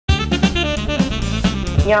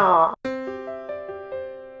Yeah.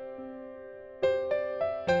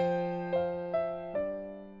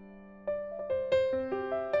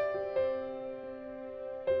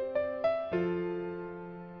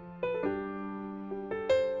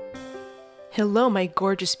 Hello, my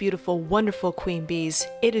gorgeous, beautiful, wonderful queen bees.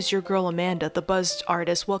 It is your girl Amanda, the buzzed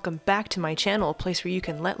artist. Welcome back to my channel, a place where you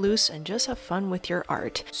can let loose and just have fun with your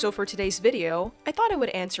art. So for today's video, I thought I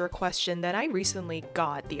would answer a question that I recently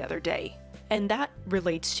got the other day. And that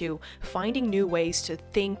relates to finding new ways to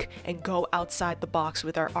think and go outside the box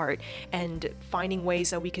with our art, and finding ways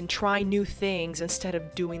that we can try new things instead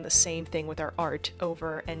of doing the same thing with our art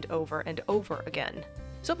over and over and over again.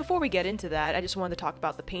 So before we get into that, I just wanted to talk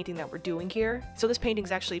about the painting that we're doing here. So this painting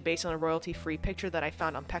is actually based on a royalty-free picture that I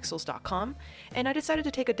found on pexels.com, and I decided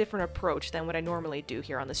to take a different approach than what I normally do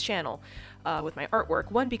here on this channel with my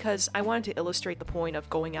artwork. One, because I wanted to illustrate the point of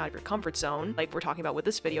going out of your comfort zone, like we're talking about with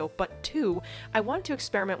this video, but two, I wanted to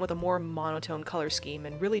experiment with a more monotone color scheme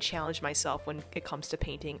and really challenge myself when it comes to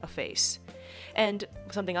painting a face. And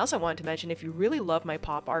something else I wanted to mention, if you really love my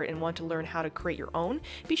pop art and want to learn how to create your own,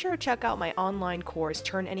 be sure to check out my online course,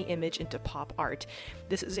 Turn Any Image into Pop Art.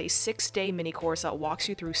 This is a 6-day mini course that walks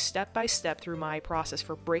you through step by step through my process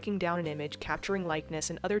for breaking down an image, capturing likeness,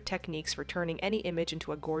 and other techniques for turning any image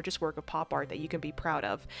into a gorgeous work of pop art that you can be proud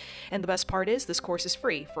of. And the best part is, this course is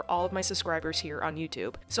free for all of my subscribers here on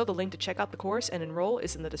YouTube. So the link to check out the course and enroll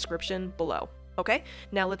is in the description below. Okay,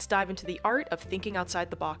 now let's dive into the art of thinking outside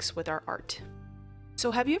the box with our art. So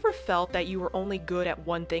have you ever felt that you were only good at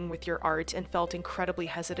one thing with your art and felt incredibly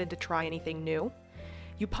hesitant to try anything new?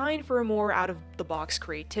 You pine for a more out-of-the-box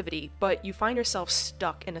creativity, but you find yourself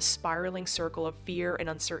stuck in a spiraling circle of fear and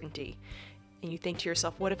uncertainty. And you think to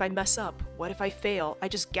yourself, what if I mess up? What if I fail? I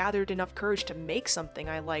just gathered enough courage to make something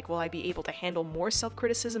I like. Will I be able to handle more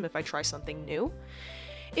self-criticism if I try something new?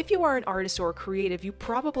 If you are an artist or a creative, you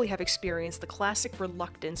probably have experienced the classic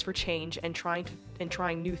reluctance for change and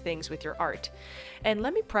trying new things with your art. And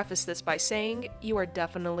let me preface this by saying you are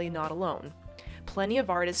definitely not alone. Plenty of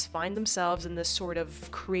artists find themselves in this sort of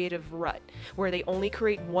creative rut, where they only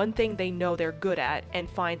create one thing they know they're good at and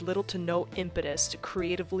find little to no impetus to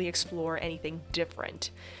creatively explore anything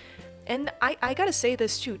different. And I gotta say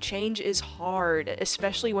this too, change is hard,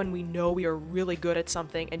 especially when we know we are really good at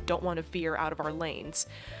something and don't want to veer out of our lanes.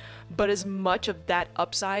 But as much of that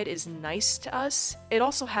upside is nice to us, it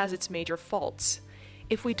also has its major faults.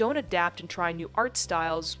 If we don't adapt and try new art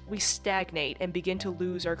styles, we stagnate and begin to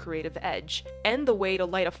lose our creative edge. And the way to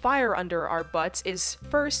light a fire under our butts is,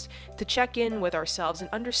 first, to check in with ourselves and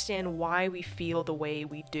understand why we feel the way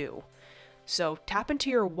we do. So tap into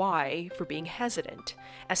your why for being hesitant.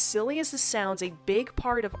 As silly as this sounds, a big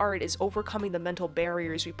part of art is overcoming the mental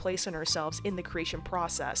barriers we place on ourselves in the creation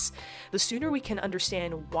process. The sooner we can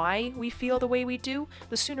understand why we feel the way we do,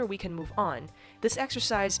 the sooner we can move on. This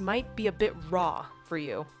exercise might be a bit raw for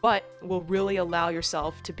you, but will really allow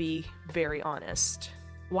yourself to be very honest.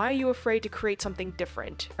 Why are you afraid to create something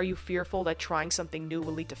different? Are you fearful that trying something new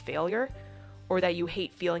will lead to failure? Or that you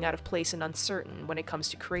hate feeling out of place and uncertain when it comes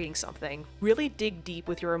to creating something? Really dig deep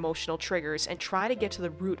with your emotional triggers and try to get to the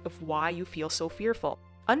root of why you feel so fearful.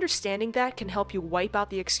 Understanding that can help you wipe out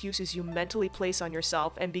the excuses you mentally place on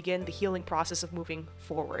yourself and begin the healing process of moving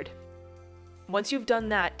forward. Once you've done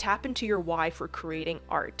that, tap into your why for creating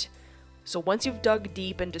art. So once you've dug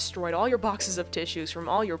deep and destroyed all your boxes of tissues from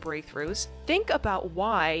all your breakthroughs, think about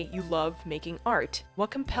why you love making art.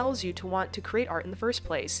 What compels you to want to create art in the first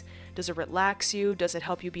place? Does it relax you? Does it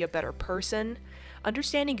help you be a better person?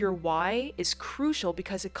 Understanding your why is crucial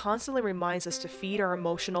because it constantly reminds us to feed our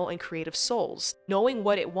emotional and creative souls. Knowing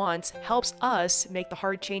what it wants helps us make the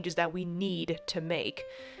hard changes that we need to make.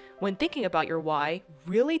 When thinking about your why,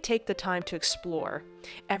 really take the time to explore.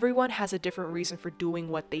 Everyone has a different reason for doing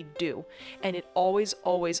what they do, and it always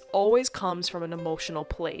comes from an emotional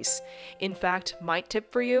place. In fact, my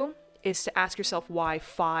tip for you is to ask yourself why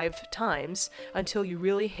 5 times until you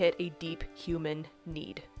really hit a deep human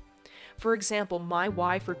need. For example, my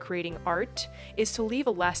why for creating art is to leave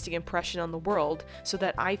a lasting impression on the world so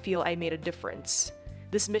that I feel I made a difference.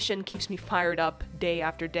 This mission keeps me fired up day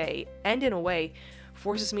after day, and in a way,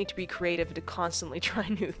 forces me to be creative and to constantly try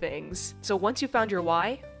new things. So once you found your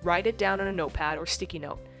why, write it down on a notepad or sticky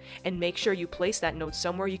note, and make sure you place that note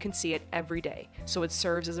somewhere you can see it every day, so it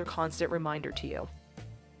serves as a constant reminder to you.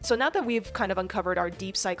 So now that we've kind of uncovered our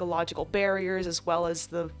deep psychological barriers as well as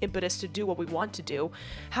the impetus to do what we want to do,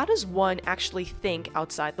 how does one actually think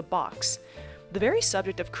outside the box? The very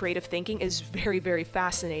subject of creative thinking is very, very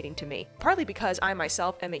fascinating to me, partly because I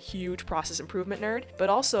myself am a huge process improvement nerd, but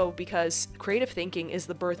also because creative thinking is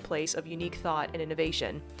the birthplace of unique thought and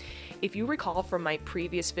innovation. If you recall from my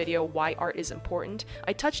previous video, Why Art is Important,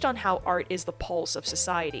 I touched on how art is the pulse of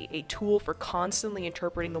society, a tool for constantly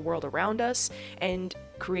interpreting the world around us and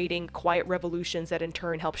creating quiet revolutions that in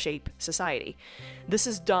turn help shape society. This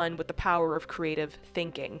is done with the power of creative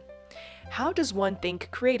thinking. How does one think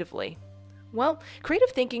creatively? Well, creative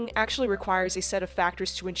thinking actually requires a set of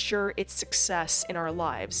factors to ensure its success in our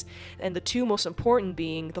lives, and the two most important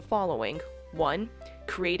being the following. 1,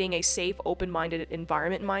 creating a safe, open-minded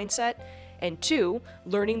environment mindset, and 2,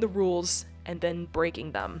 learning the rules and then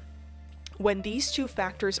breaking them. When these two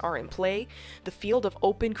factors are in play, the field of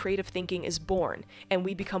open creative thinking is born, and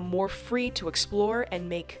we become more free to explore and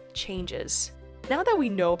make changes. Now that we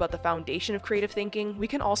know about the foundation of creative thinking, we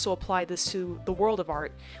can also apply this to the world of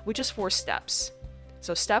art with just 4 steps.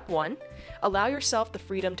 So step 1, allow yourself the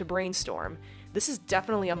freedom to brainstorm. This is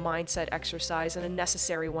definitely a mindset exercise and a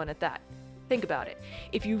necessary one at that. Think about it.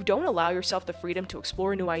 If you don't allow yourself the freedom to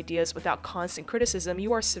explore new ideas without constant criticism,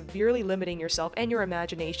 you are severely limiting yourself and your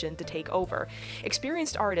imagination to take over.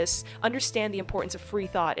 Experienced artists understand the importance of free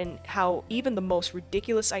thought and how even the most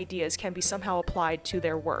ridiculous ideas can be somehow applied to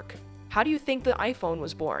their work. How do you think the iPhone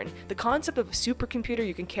was born? The concept of a supercomputer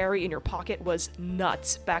you can carry in your pocket was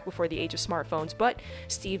nuts back before the age of smartphones, but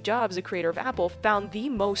Steve Jobs, the creator of Apple, found the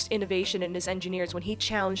most innovation in his engineers when he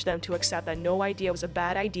challenged them to accept that no idea was a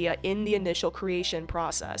bad idea in the initial creation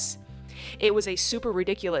process. It was a super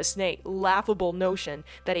ridiculous, nay, laughable notion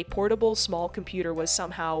that a portable small computer was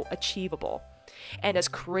somehow achievable. And as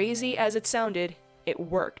crazy as it sounded, it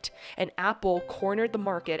worked, and Apple cornered the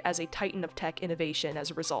market as a titan of tech innovation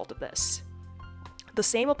as a result of this. The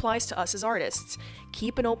same applies to us as artists.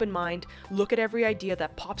 Keep an open mind, look at every idea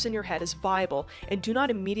that pops in your head as viable, and do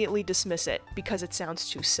not immediately dismiss it because it sounds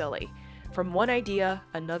too silly. From one idea,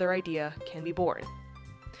 another idea can be born.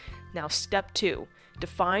 Now, step 2,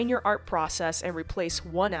 define your art process and replace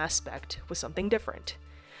one aspect with something different.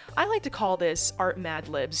 I like to call this art Mad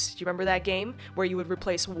Libs. Do you remember that game where you would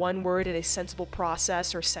replace one word in a sensible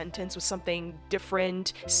process or sentence with something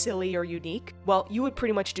different, silly, or unique? Well, you would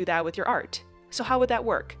pretty much do that with your art. So how would that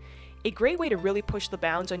work? A great way to really push the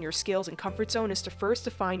bounds on your skills and comfort zone is to first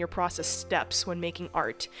define your process steps when making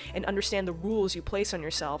art and understand the rules you place on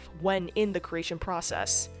yourself when in the creation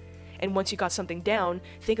process. And once you got something down,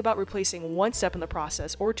 think about replacing one step in the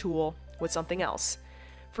process or tool with something else.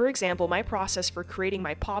 For example, my process for creating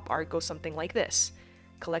my pop art goes something like this.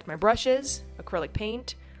 Collect my brushes, acrylic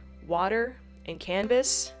paint, water, and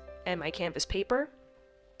canvas, and my canvas paper.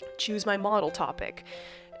 Choose my model topic,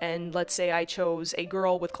 and let's say I chose a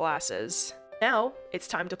girl with glasses. Now, it's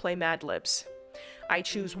time to play Mad Libs. I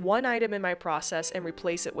choose one item in my process and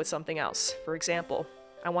replace it with something else. For example,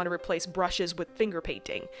 I want to replace brushes with finger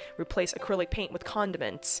painting, replace acrylic paint with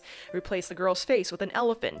condiments, replace the girl's face with an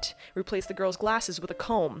elephant, replace the girl's glasses with a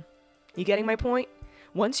comb. You getting my point?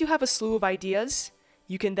 Once you have a slew of ideas,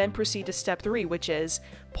 you can then proceed to step 3, which is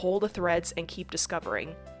pull the threads and keep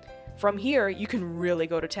discovering. From here, you can really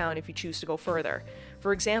go to town if you choose to go further.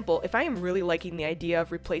 For example, if I am really liking the idea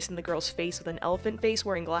of replacing the girl's face with an elephant face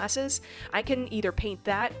wearing glasses, I can either paint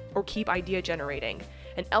that or keep idea generating.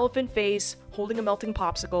 An elephant face holding a melting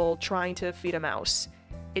popsicle trying to feed a mouse.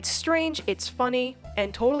 It's strange, it's funny,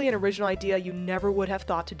 and totally an original idea you never would have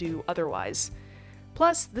thought to do otherwise.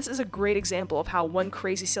 Plus, this is a great example of how one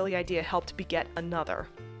crazy silly idea helped beget another.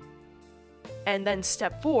 And then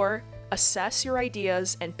step 4, assess your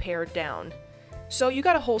ideas and pare down. So you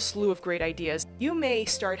got a whole slew of great ideas. You may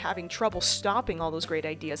start having trouble stopping all those great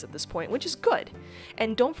ideas at this point, which is good.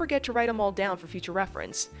 And don't forget to write them all down for future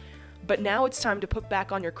reference. But now it's time to put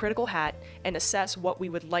back on your critical hat and assess what we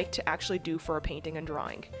would like to actually do for a painting and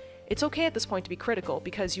drawing. It's okay at this point to be critical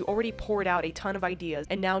because you already poured out a ton of ideas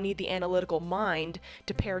and now need the analytical mind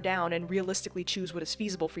to pare down and realistically choose what is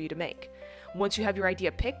feasible for you to make. Once you have your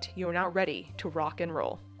idea picked, you are now ready to rock and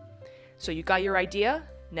roll. So you got your idea,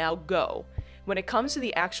 now go. When it comes to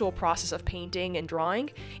the actual process of painting and drawing,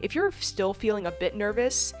 if you're still feeling a bit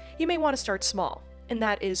nervous, you may want to start small. And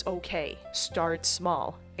that is okay. Start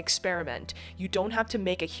small. Experiment. You don't have to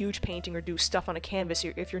make a huge painting or do stuff on a canvas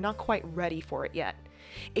if you're not quite ready for it yet.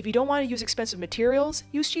 If you don't want to use expensive materials,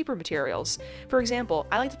 use cheaper materials. For example,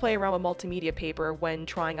 I like to play around with multimedia paper when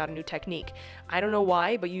trying out a new technique. I don't know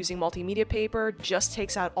why, but using multimedia paper just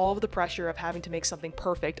takes out all of the pressure of having to make something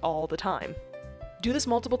perfect all the time. Do this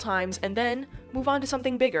multiple times and then move on to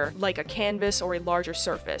something bigger, like a canvas or a larger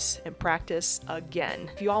surface, and practice again.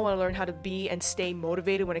 If you all want to learn how to be and stay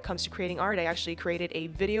motivated when it comes to creating art, I actually created a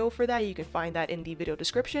video for that. You can find that in the video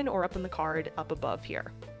description or up in the card up above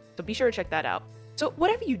here. So be sure to check that out. So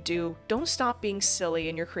whatever you do, don't stop being silly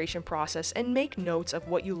in your creation process and make notes of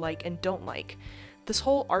what you like and don't like. This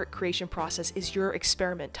whole art creation process is your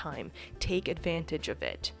experiment time. Take advantage of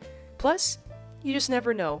it. Plus, you just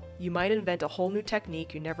never know. You might invent a whole new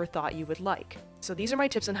technique you never thought you would like. So these are my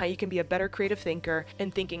tips on how you can be a better creative thinker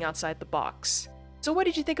and thinking outside the box. So what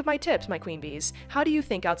did you think of my tips, my queen bees? How do you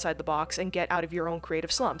think outside the box and get out of your own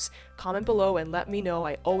creative slumps? Comment below and let me know.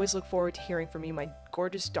 I always look forward to hearing from you, my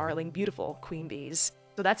gorgeous, darling, beautiful queen bees.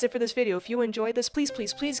 So that's it for this video. If you enjoyed this, please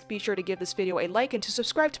be sure to give this video a like, and to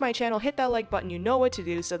subscribe to my channel, hit that like button. You know what to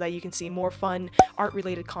do so that you can see more fun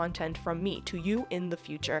art-related content from me to you in the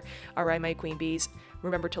future. Alright, my queen bees,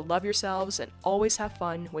 remember to love yourselves and always have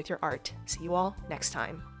fun with your art. See you all next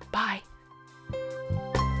time. Bye!